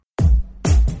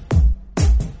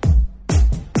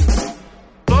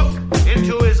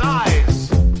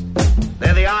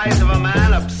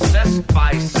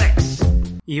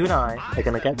you and I are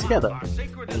going to get together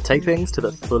and take things to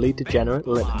the fully degenerate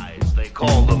limit. They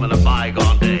called them in a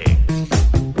bygone day.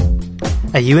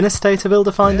 Are you in a state of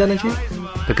ill-defined energy?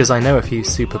 Because I know a few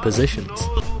superpositions.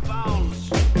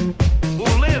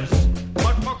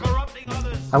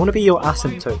 I want to be your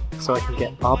asymptote so I can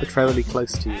get arbitrarily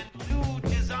close to you.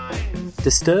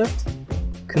 Disturbed?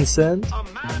 Concerned?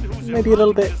 Maybe a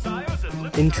little bit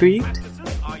intrigued?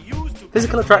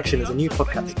 Physical Attraction is a new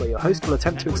podcast where your host will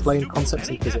attempt to explain concepts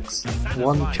in physics,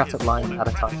 one chat-up line at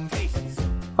a time.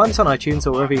 Find us on iTunes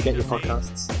or wherever you get your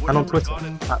podcasts, and on Twitter,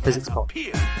 @PhysicsPod.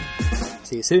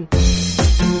 See you soon.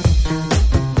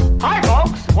 Hi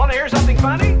folks, want to hear something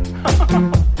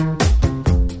funny?